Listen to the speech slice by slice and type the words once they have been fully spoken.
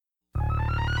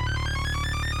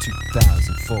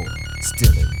2004,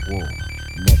 still at war,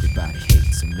 and everybody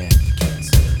hates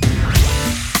Americans.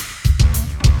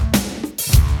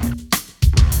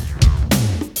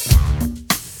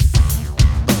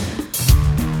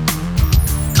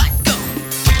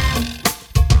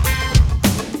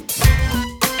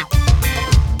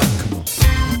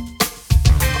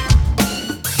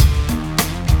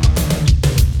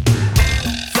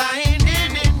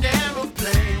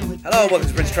 Hello, welcome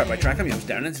to Prince Track by Track. I'm your host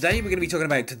Darren, and today we're going to be talking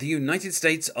about the United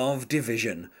States of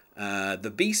Division,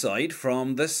 the B-side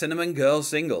from the Cinnamon Girl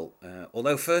single.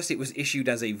 Although first it was issued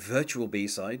as a virtual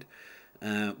B-side,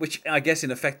 which I guess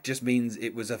in effect just means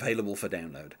it was available for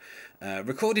download.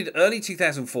 Recorded early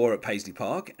 2004 at Paisley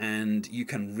Park, and you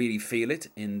can really feel it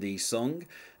in the song,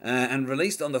 and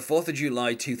released on the 4th of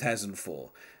July 2004.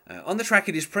 On the track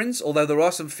it is Prince, although there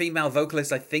are some female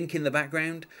vocalists I think in the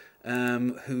background,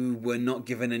 who were not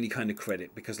given any kind of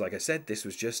credit because, like I said, this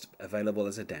was just available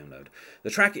as a download.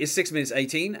 The track is 6 minutes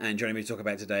 18, and joining me to talk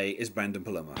about today is Brandon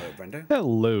Palomo. Hello, Brando.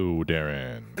 Hello,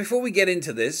 Darren. Before we get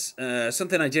into this,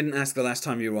 something I didn't ask the last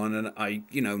time you were on, and I,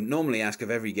 normally ask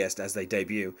of every guest as they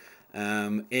debut,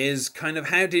 is kind of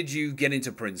how did you get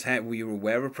into Prince? How were you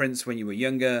aware of Prince when you were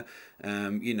younger?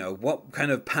 What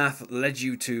kind of path led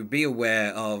you to be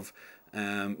aware of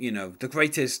the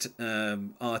greatest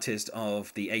artist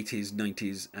of the 80s,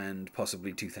 90s, and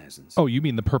possibly 2000s. Oh, you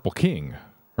mean the Purple King,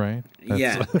 right?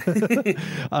 Yeah.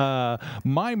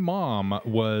 My mom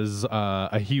was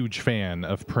a huge fan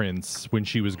of Prince when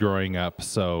she was growing up,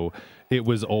 so it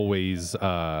was always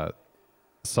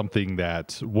something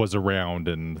that was around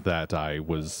and that I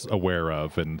was aware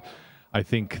of. And I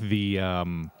think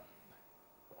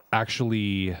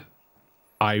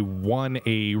I won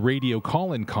a radio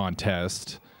call-in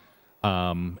contest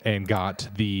and got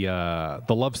the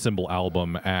Love Symbol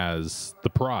album as the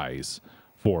prize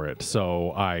for it.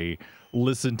 So I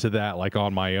listened to that like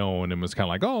on my own and was kind of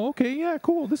like, oh, okay, yeah,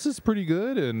 cool. This is pretty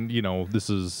good. And, this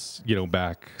is,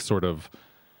 back sort of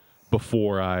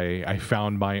before I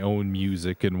found my own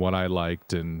music and what I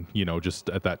liked. And, just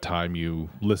at that time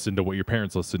you listen to what your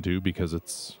parents listen to because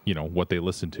it's, what they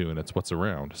listen to and it's what's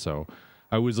around. So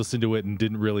I always listened to it and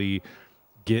didn't really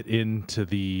get into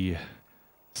the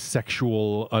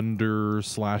sexual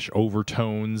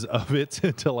under/overtones of it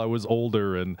until I was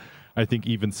older. And I think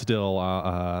even still,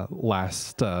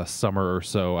 last summer or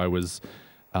so, I was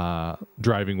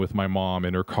driving with my mom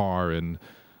in her car and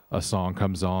a song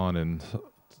comes on and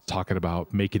talking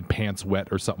about making pants wet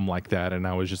or something like that. And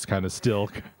I was just kind of still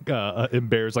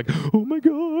embarrassed, like, oh my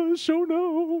gosh, oh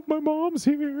no, my mom's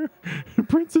here.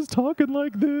 Prince is talking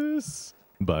like this.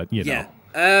 But, Yeah.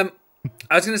 I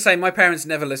was going to say, my parents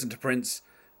never listened to Prince.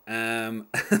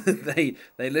 They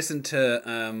listened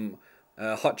to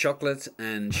Hot Chocolate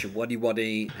and Shawaddy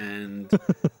Waddy and,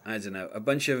 I don't know, a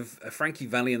bunch of Frankie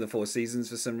Valli and the Four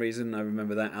Seasons for some reason. I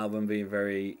remember that album being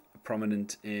very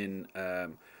prominent in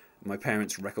my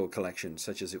parents' record collection,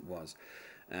 such as it was.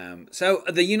 So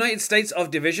the United States of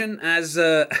Division, as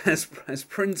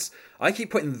Prince, I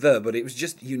keep putting but it was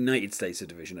just United States of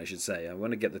Division, I should say. I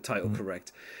want to get the title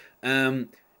correct.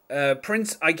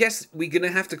 Prince, I guess we're going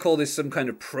to have to call this some kind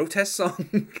of protest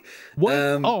song.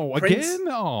 What? Prince, again?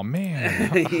 Oh,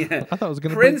 man. Yeah. I thought I was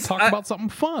going to talk about something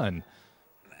fun.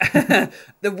 The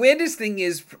weirdest thing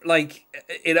is, like,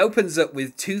 it opens up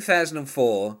with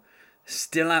 2004,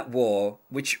 Still at War,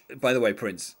 which, by the way,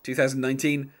 Prince,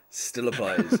 2019... still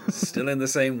applies, still in the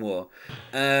same war,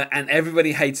 and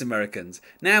everybody hates Americans.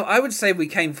 Now, I would say we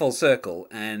came full circle,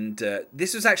 and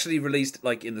this was actually released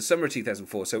like in the summer of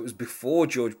 2004, so it was before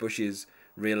George Bush's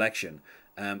re-election.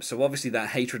 So obviously that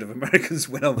hatred of Americans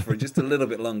went on for just a little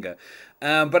bit longer.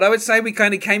 But I would say we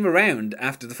kind of came around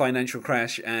after the financial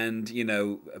crash and,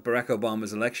 Barack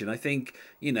Obama's election. I think,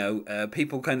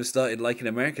 people kind of started liking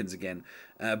Americans again.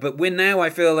 But we're now, I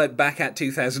feel like, back at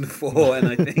 2004, and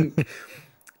I think...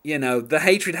 the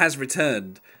hatred has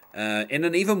returned in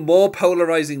an even more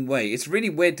polarizing way. It's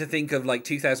really weird to think of like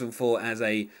 2004 as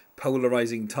a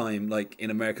polarizing time, like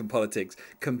in American politics,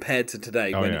 compared to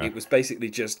today, when it was basically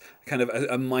just kind of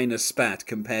a minor spat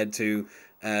compared to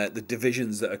the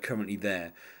divisions that are currently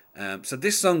there. So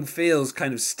this song feels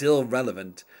kind of still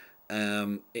relevant.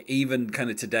 Even kind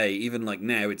of today, even like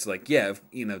now, it's like, the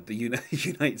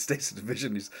United States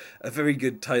Division is a very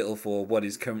good title for what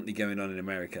is currently going on in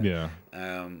America. Yeah.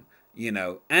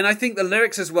 And I think the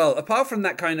lyrics as well, apart from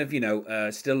that kind of,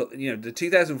 the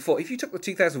 2004, if you took the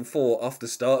 2004 off the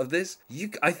start of this,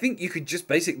 I think you could just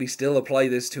basically still apply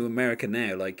this to America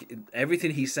now. Like,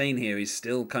 everything he's saying here is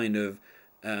still kind of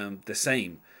the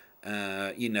same.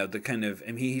 The kind of,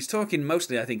 he's talking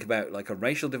mostly, I think, about like a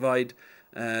racial divide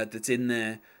that's in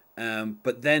there.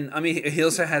 But then, I mean, he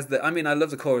also has the. I mean, I love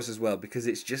the chorus as well because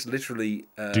it's just literally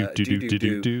Do do do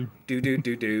do do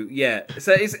do. do. Yeah.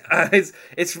 So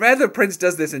it's rare that Prince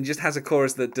does this and just has a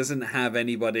chorus that doesn't have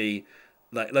anybody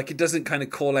like it doesn't kind of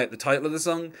call out the title of the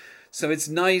song. So it's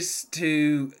nice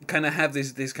to kind of have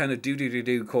this kind of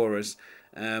do chorus.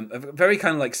 A very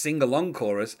kind of like sing along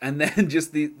chorus, and then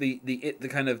just the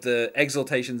kind of the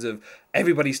exaltations of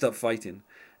everybody stop fighting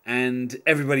and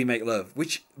everybody make love,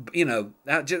 which, you know,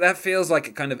 that feels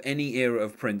like kind of any era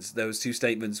of Prince. Those two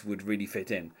statements would really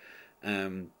fit in,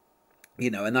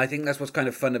 you know, and I think that's what's kind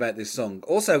of fun about this song.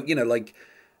 Also, you know, like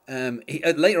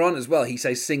later on as well, he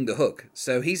says sing the hook,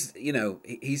 so he's, you know,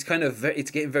 he's kind of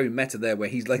it's getting very meta there, where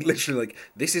he's like literally like,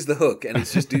 this is the hook, and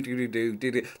it's just do,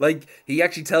 like he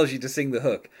actually tells you to sing the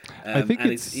hook. I think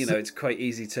and it's, you know, it's quite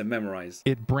easy to memorize.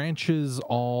 It branches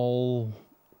all,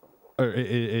 or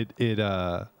it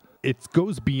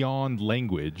goes beyond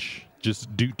language,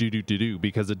 just do,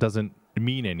 because it doesn't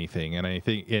mean anything. And I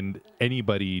think in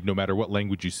anybody, no matter what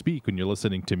language you speak, when you're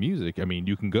listening to music, I mean,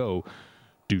 you can go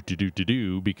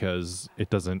do because it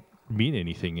doesn't mean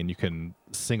anything, and you can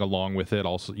sing along with it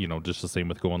also, you know, just the same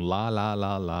with going la la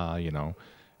la la, you know.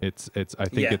 It's I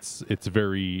think it's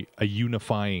very a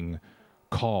unifying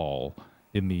call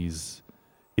in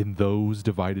those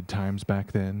divided times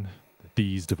back then,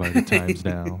 these divided times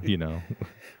now, you know.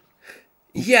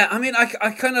 Yeah, I mean,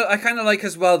 I kind of like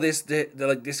as well this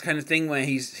like this kind of thing where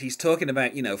he's talking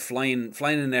about, you know, flying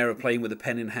in an aeroplane with a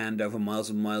pen in hand over miles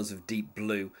and miles of deep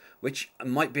blue, which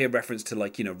might be a reference to,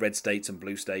 like, you know, red states and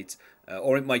blue states,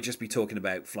 or it might just be talking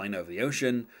about flying over the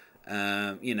ocean.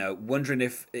 You know, wondering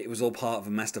if it was all part of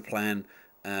a master plan.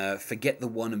 Forget the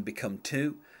one and become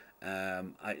two.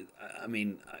 I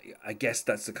mean, I guess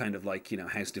that's the kind of, like, you know,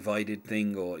 house divided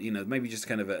thing, or, you know, maybe just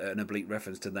kind of an oblique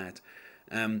reference to that.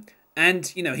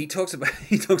 And, you know, he talks about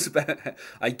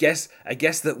I guess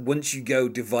that once you go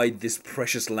divide this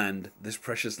precious land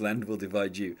will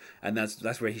divide you, and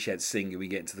that's where he shouts sing, and we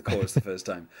get into the chorus the first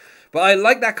time. But I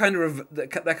like that kind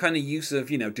of use of,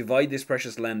 you know, divide this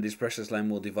precious land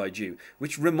will divide you,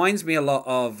 which reminds me a lot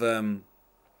of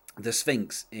the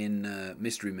Sphinx in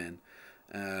Mystery Men.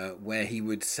 Where he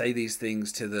would say these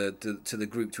things to the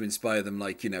group to inspire them,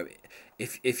 like, you know,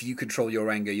 if you control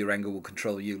your anger will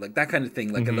control you, like that kind of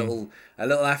thing, like a little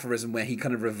aphorism where he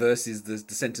kind of reverses the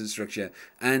sentence structure.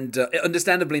 And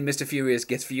understandably, Mr. Furious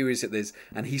gets furious at this,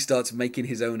 and he starts making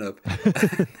his own up.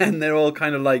 And they're all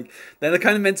kind of like, they're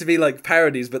kind of meant to be like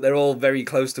parodies, but they're all very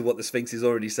close to what the Sphinx is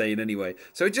already saying anyway.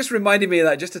 So it just reminded me of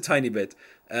that just a tiny bit.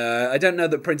 I don't know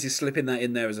that Prince is slipping that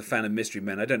in there as a fan of Mystery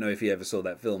Men. I don't know if he ever saw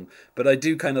that film, but I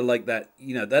do kind of like that.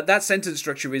 You know, that sentence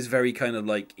structure is very kind of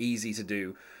like easy to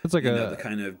do. It's like the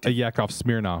kind of a Yakov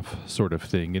Smirnoff sort of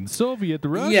thing. In Soviet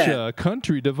Russia,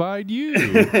 country divide you.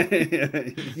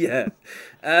 Yeah,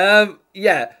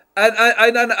 yeah.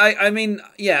 I mean,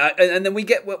 yeah, and then we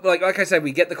get, like I said,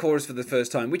 we get the chorus for the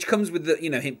first time, which comes with the,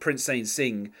 you know, him, Prince saying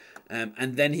sing,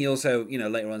 and then he also, you know,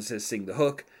 later on says sing the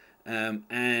hook.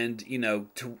 And, you know,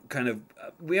 to kind of,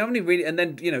 we only really, and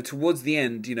then, you know, towards the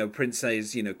end, you know, Prince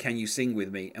says, you know, can you sing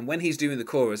with me? And when he's doing the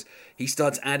chorus, he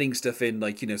starts adding stuff in,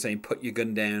 like, you know, saying, put your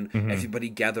gun down, everybody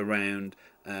gather round,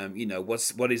 you know,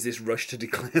 what is this rush to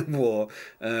declare war?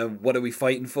 What are we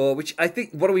fighting for? Which I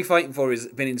think, what are we fighting for has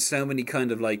been in so many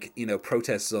kind of, like, you know,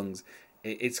 protest songs.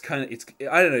 It's kind of,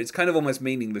 I don't know, it's kind of almost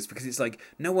meaningless, because it's like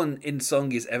no one in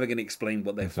song is ever going to explain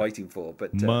what they're fighting for.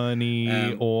 But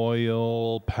money,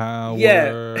 oil, power,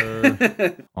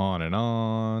 on and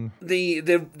on. The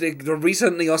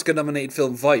recently Oscar nominated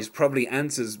film Vice probably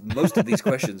answers most of these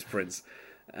questions, Prince.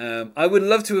 I would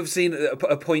love to have seen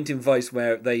a point in Vice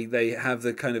where they have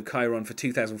the kind of Chiron for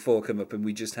 2004 come up, and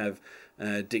we just have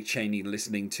Dick Cheney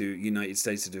listening to United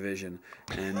States of Division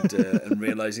and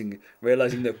realizing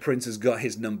that Prince has got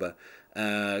his number.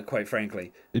 Quite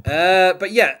frankly,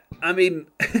 but yeah, I mean,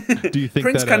 do you think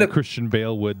Prince that Christian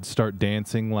Bale would start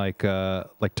dancing like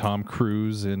Tom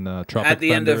Cruise in Tropic at the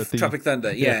Thunder? End of Tropic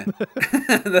Thunder? Yeah.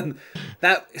 Then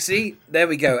see, there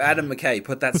we go. Adam McKay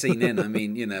put that scene in. I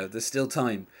mean, you know, there's still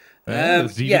time. The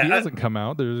DVD hasn't come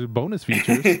out. There's bonus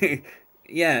features.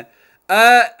 Yeah.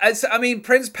 I mean,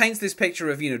 Prince paints this picture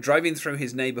of, you know, driving through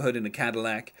his neighborhood in a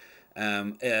Cadillac,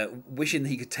 wishing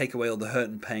he could take away all the hurt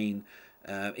and pain.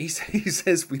 He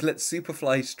says, we let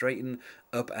Superfly straighten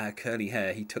up our curly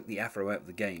hair. He took the afro out of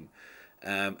the game.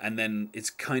 And then it's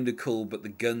kind of cool, but the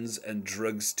guns and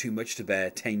drugs too much to bear.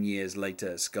 10 years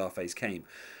later, Scarface came.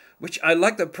 Which I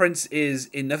like that Prince is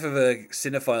enough of a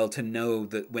cinephile to know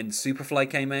that when Superfly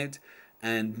came out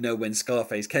and know when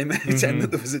Scarface came out, and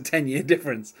that there was a 10-year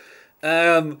difference.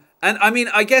 And I mean,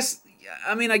 I guess,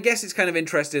 I mean, I guess it's kind of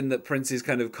interesting that Prince is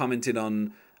kind of commenting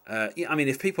on. I mean,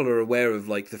 if people are aware of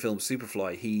like the film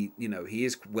Superfly, he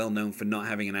is well known for not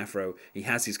having an afro. He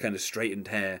has his kind of straightened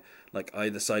hair, like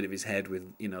either side of his head,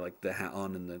 with like the hat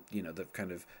on and the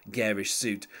kind of garish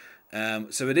suit.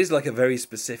 So it is like a very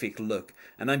specific look,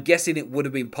 and I'm guessing it would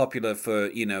have been popular for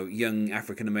young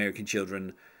African American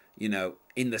children, in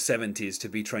the 70s to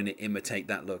be trying to imitate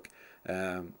that look.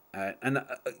 And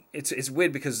it's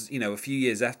weird because a few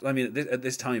years after, I mean, at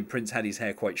this time Prince had his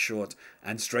hair quite short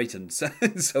and straightened, so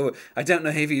I don't know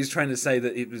if he was trying to say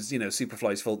that it was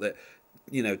Superfly's fault that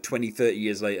 20, 30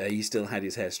 years later he still had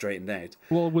his hair straightened out.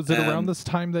 Well, was it around this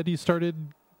time that he started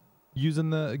getting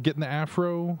the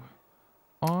afro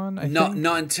on? Not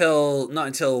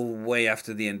until way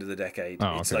after the end of the decade.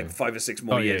 Oh, it's okay. like 5 or 6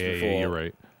 more years before. Yeah, you're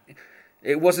right.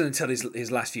 It wasn't until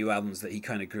his last few albums that he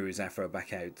kind of grew his afro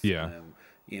back out. Yeah.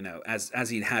 As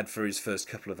he'd had for his first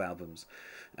couple of albums.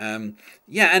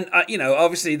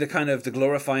 Obviously the kind of the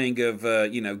glorifying of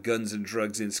guns and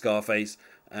drugs in Scarface.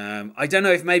 I don't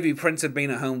know if maybe Prince had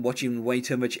been at home watching way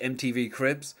too much MTV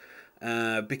Cribs,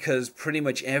 because pretty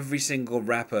much every single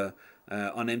rapper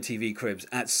on MTV Cribs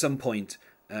at some point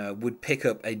would pick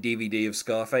up a DVD of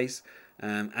Scarface.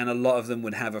 And a lot of them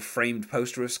would have a framed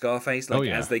poster of Scarface.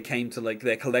 As they came to like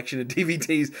their collection of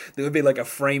DVDs, there would be like a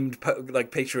framed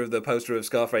picture of the poster of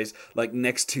Scarface like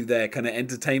next to their kind of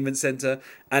entertainment center.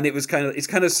 And it's kind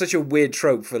of such a weird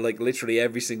trope for like literally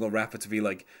every single rapper to be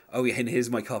like, oh yeah, and here's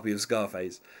my copy of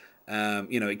Scarface.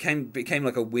 It became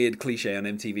like a weird cliche on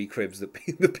MTV Cribs that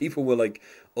the people were like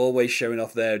always showing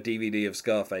off their DVD of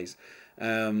Scarface.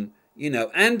 And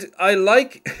I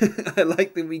like I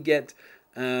like that we get.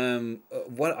 I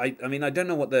don't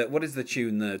know what is the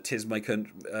tune, the "Tis My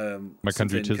Country," My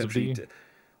Country 'Tis of Thee.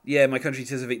 Yeah, My Country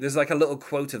 'Tis of Thee. There's like a little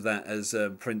quote of that as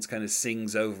Prince kind of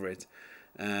sings over it,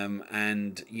 then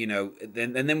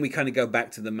we kind of go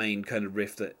back to the main kind of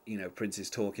riff that Prince is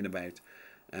talking about,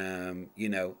 and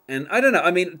I don't know.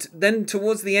 I mean, then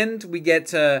towards the end we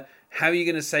get how are you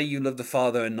going to say you love the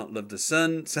Father and not love the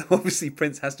Son? So obviously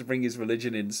Prince has to bring his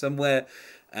religion in somewhere.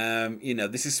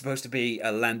 This is supposed to be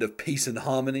a land of peace and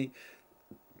harmony.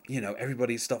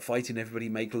 Everybody stop fighting, everybody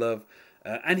make love.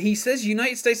 And he says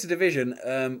United States of Division.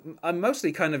 I'm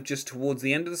mostly kind of just towards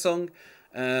the end of the song,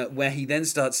 where he then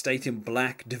starts stating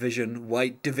black division,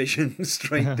 white division,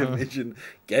 straight division,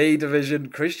 gay division,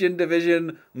 Christian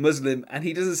division, Muslim, and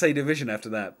he doesn't say division after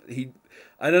that.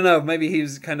 I don't know, maybe he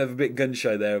was kind of a bit gun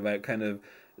shy there about kind of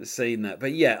saying that,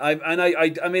 but yeah,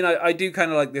 I do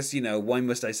kind of like this. Why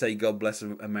must I say God bless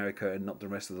America and not the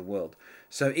rest of the world?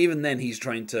 So even then, he's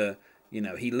trying to,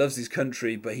 he loves his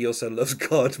country, but he also loves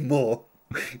God more,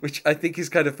 which I think is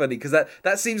kind of funny because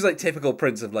that seems like typical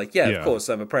Prince of like, of course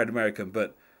I'm a proud American,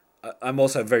 but I'm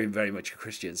also very, very much a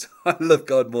Christian. So I love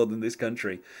God more than this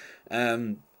country.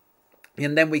 And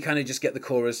then we kind of just get the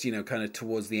chorus, kind of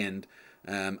towards the end.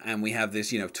 And we have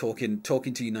this, talking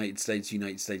to United States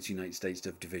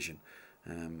of division.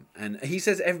 And he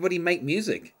says, everybody make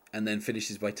music, and then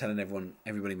finishes by telling everyone,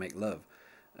 everybody make love.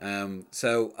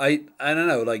 So I don't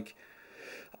know, like,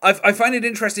 I find it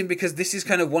interesting because this is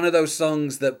kind of one of those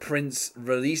songs that Prince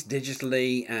released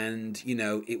digitally, and,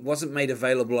 it wasn't made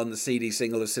available on the CD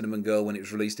single of Cinnamon Girl when it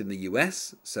was released in the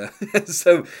US. So,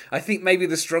 so I think maybe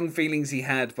the strong feelings he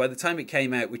had by the time it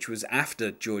came out, which was after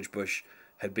George Bush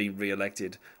had been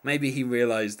re-elected, maybe he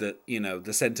realized that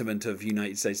the sentiment of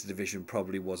United States of Division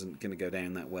probably wasn't going to go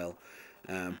down that well.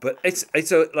 But it's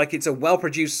a well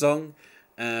produced song.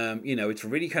 It's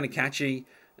really kind of catchy,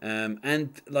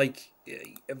 and like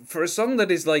for a song that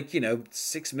is like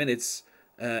 6 minutes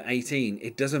 18,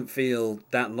 it doesn't feel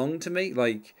that long to me.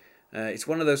 Like it's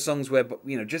one of those songs where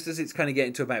just as it's kind of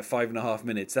getting to about 5.5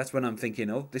 minutes, that's when I'm thinking,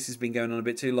 oh, this has been going on a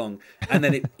bit too long, and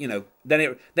then it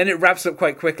then it wraps up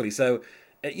quite quickly. So.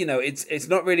 It's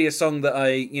not really a song that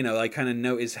I kind of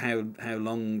notice how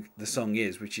long the song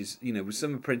is, which is, with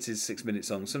some of Prince's 6-minute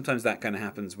songs, sometimes that kind of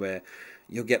happens where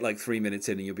you'll get like 3 minutes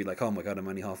in and you'll be like, oh my God, I'm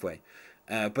only halfway.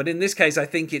 But in this case, I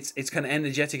think it's kind of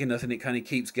energetic enough and it kind of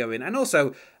keeps going. And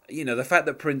also, the fact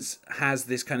that Prince has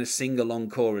this kind of sing-along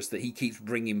chorus that he keeps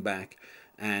bringing back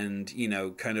and,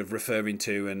 kind of referring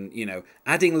to and,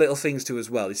 adding little things to as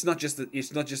well. It's not just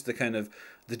the kind of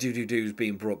the do-do-dos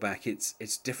being brought back.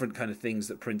 It's different kind of things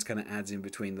that Prince kind of adds in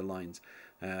between the lines.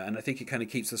 And I think it kind of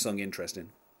keeps the song interesting.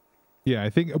 Yeah,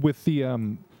 I think with the,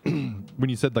 when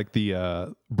you said like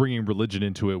the bringing religion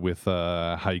into it with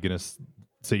how you're going to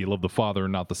say you love the Father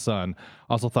and not the Son,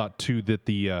 I also thought too that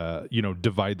the,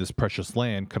 divide this precious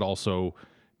land could also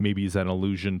maybe is an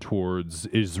allusion towards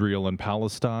Israel and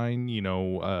Palestine,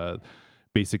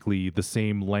 basically the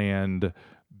same land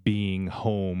being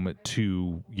home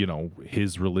to, you know,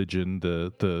 his religion,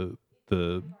 the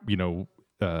you know,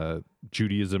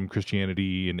 Judaism,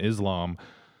 Christianity, and Islam.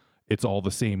 It's all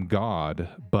the same God,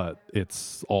 but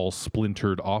it's all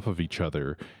splintered off of each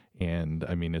other. And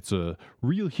I mean, it's a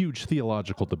real huge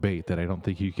theological debate that I don't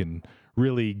think you can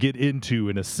really get into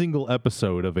in a single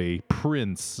episode of a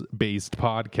Prince-based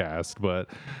podcast. But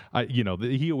you know,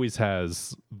 he always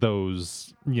has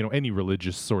those, you know, any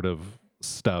religious sort of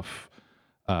stuff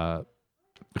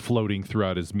floating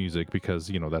throughout his music, because,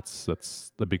 you know,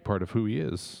 that's a big part of who he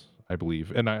is, I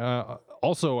believe. And I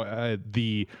also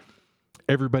the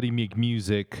everybody make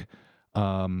music.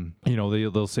 You know,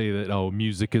 they'll say that, oh,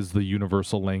 music is the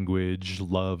universal language,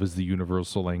 love is the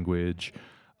universal language.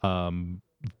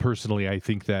 Personally, I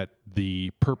think that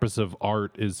the purpose of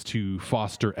art is to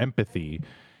foster empathy.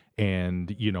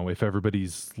 And, you know, if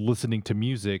everybody's listening to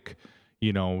music,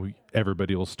 you know,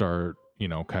 everybody will start, you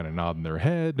know, kind of nodding their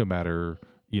head, no matter,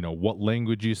 you know, what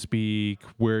language you speak,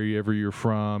 wherever you're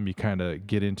from. You kind of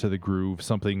get into the groove,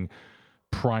 something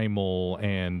primal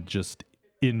and just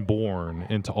inborn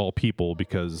into all people,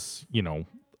 because, you know,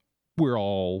 we're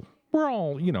all,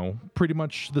 you know, pretty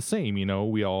much the same. You know,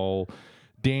 we all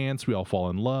dance, we all fall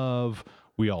in love,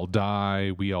 we all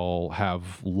die, we all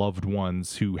have loved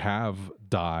ones who have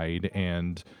died.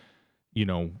 And, you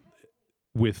know,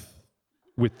 with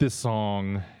this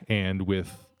song and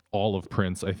with all of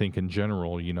Prince, I think in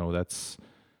general, you know, that's,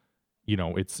 you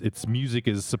know, it's music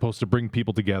is supposed to bring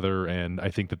people together, and I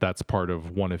think that that's part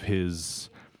of one of his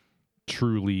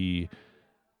truly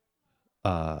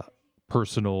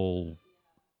personal,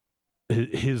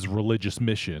 his religious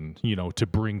mission, you know, to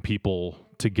bring people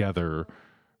together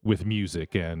with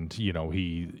music. And, you know,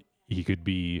 he could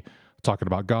be talking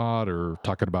about God, or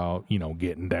talking about, you know,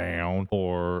 getting down,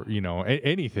 or, you know,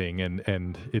 anything.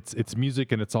 And it's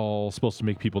music, and it's all supposed to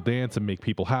make people dance and make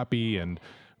people happy and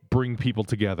bring people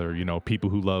together. You know, people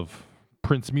who love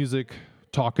Prince music,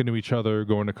 talking to each other,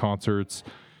 going to concerts,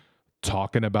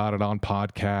 talking about it on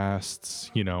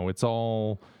podcasts. You know, it's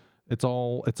all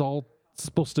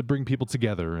supposed to bring people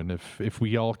together. And if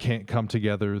we all can't come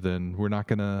together, then we're not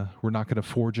gonna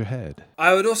forge ahead.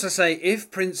 I would also say,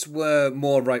 if Prince were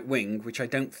more right wing, which I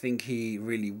don't think he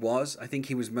really was, I think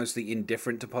he was mostly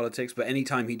indifferent to politics, but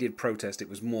anytime he did protest, it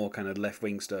was more kind of left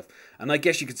wing stuff. And I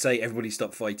guess you could say Everybody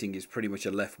Stop Fighting is pretty much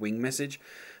a left wing message.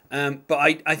 But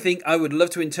I think I would love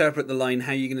to interpret the line,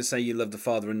 how are you going to say you love the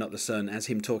father and not the son, as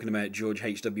him talking about George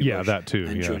H.W. Bush. Yeah, that too.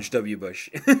 And George W. Bush.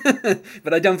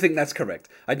 But I don't think that's correct.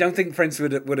 I don't think Prince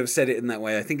would have said it in that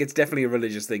way. I think it's definitely a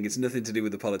religious thing. It's nothing to do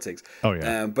with the politics. Oh,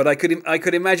 yeah. But I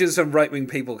could imagine some right-wing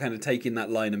people kind of taking that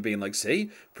line and being like, see,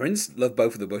 Prince loved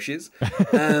both of the Bushes.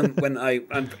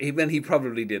 When he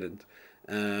probably didn't.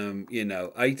 You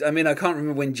know, I mean, I can't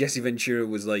remember when Jesse Ventura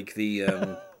was like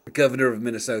the... governor of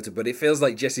Minnesota, but it feels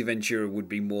like Jesse Ventura would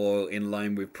be more in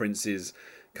line with Prince's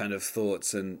kind of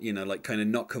thoughts, and, you know, like kind of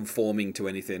not conforming to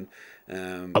anything.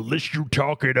 Unless you're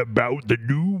talking about the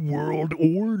New World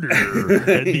Order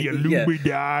and the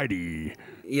Illuminati.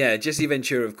 Yeah, Jesse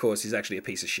Ventura, of course, is actually a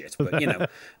piece of shit, but, you know.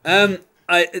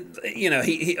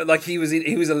 He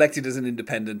was elected as an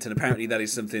independent, and apparently that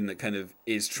is something that kind of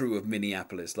is true of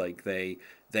Minneapolis. Like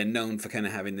they're known for kind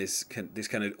of having this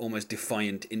kind of almost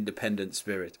defiant, independent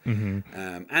spirit,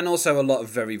 and also a lot of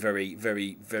very, very,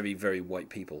 very, very, very white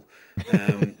people.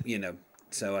 You know,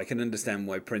 so I can understand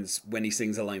why Prince, when he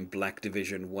sings a line "Black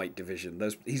Division, White Division,"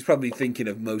 he's probably thinking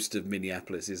of most of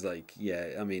Minneapolis. Is like, yeah,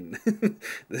 I mean,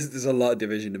 there's a lot of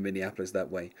division in Minneapolis that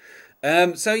way.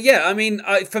 So yeah, I mean,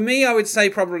 for me, I would say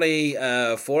probably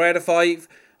 4 out of 5.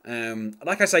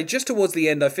 Like I say, just towards the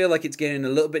end, I feel like it's getting a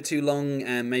little bit too long,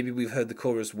 and maybe we've heard the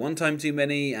chorus one time too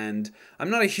many. And I'm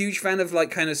not a huge fan of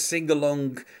like kind of sing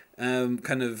along,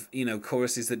 kind of, you know,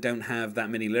 choruses that don't have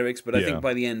that many lyrics. But I think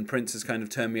by the end, Prince has kind of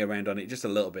turned me around on it just a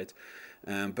little bit.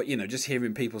 But, you know, just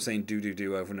hearing people saying "do do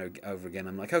do" over and over again,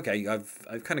 I'm like, okay,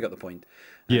 I've kind of got the point.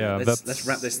 Let's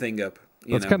wrap this thing up.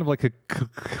 That's kind of like a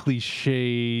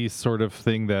cliche sort of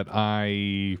thing that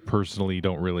I personally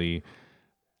don't really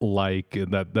like,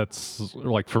 and that's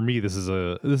like, for me, this is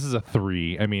a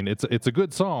 3. I mean, it's a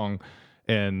good song,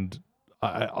 and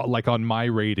like on my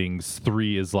ratings,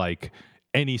 3 is like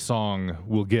any song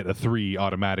will get a 3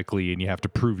 automatically, and you have to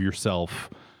prove yourself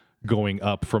going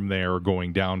up from there or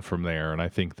going down from there. And I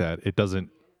think that it doesn't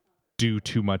do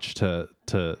too much to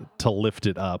lift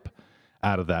it up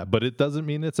out of that, but it doesn't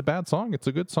mean it's a bad song. It's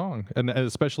a good song, and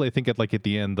especially I think at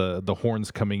the end, the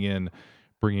horns coming in,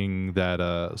 bringing that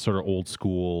sort of old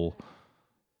school,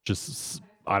 just,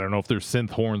 I don't know if they're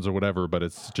synth horns or whatever, but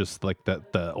it's just like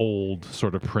that the old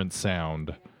sort of Prince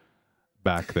sound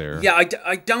back there. Yeah,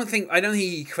 I don't think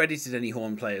he credited any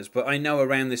horn players, but I know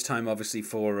around this time, obviously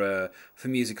for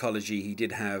Musicology, he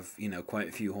did have quite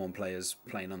a few horn players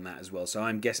playing on that as well. So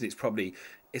I'm guessing it's probably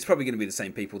going to be the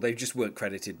same people. They just weren't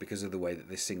credited because of the way that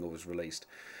this single was released.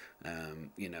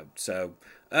 So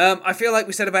I feel like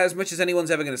we said about as much as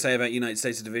anyone's ever going to say about United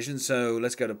States of Division. So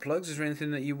let's go to plugs. Is there anything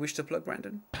that you wish to plug,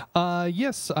 Brandon?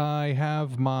 Yes, I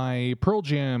have my Pearl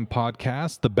Jam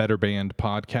podcast, the Better Band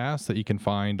podcast, that you can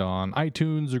find on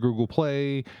iTunes or Google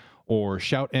Play or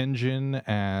Shout Engine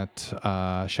at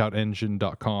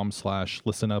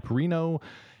shoutengine.com/listenupreno.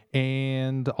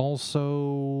 And also,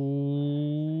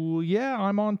 yeah,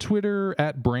 I'm on Twitter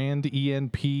at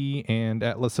BrandENP and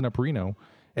at ListenUpReno.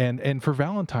 And for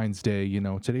Valentine's Day,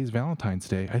 today's Valentine's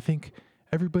Day, I think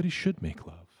everybody should make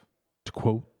love. To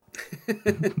quote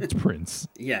it's Prince.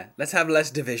 Yeah, let's have less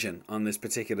division on this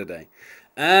particular day.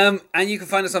 And you can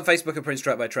find us on Facebook at Prince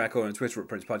Track by Track or on Twitter at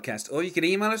Prince Podcast, or you can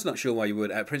email us, not sure why you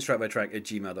would, at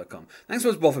princetrackbytrack@gmail.com. Thanks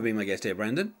so much, Bob, for being my guest here,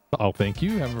 Brandon. Oh, thank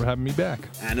you for having me back.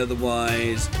 And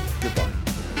otherwise, goodbye.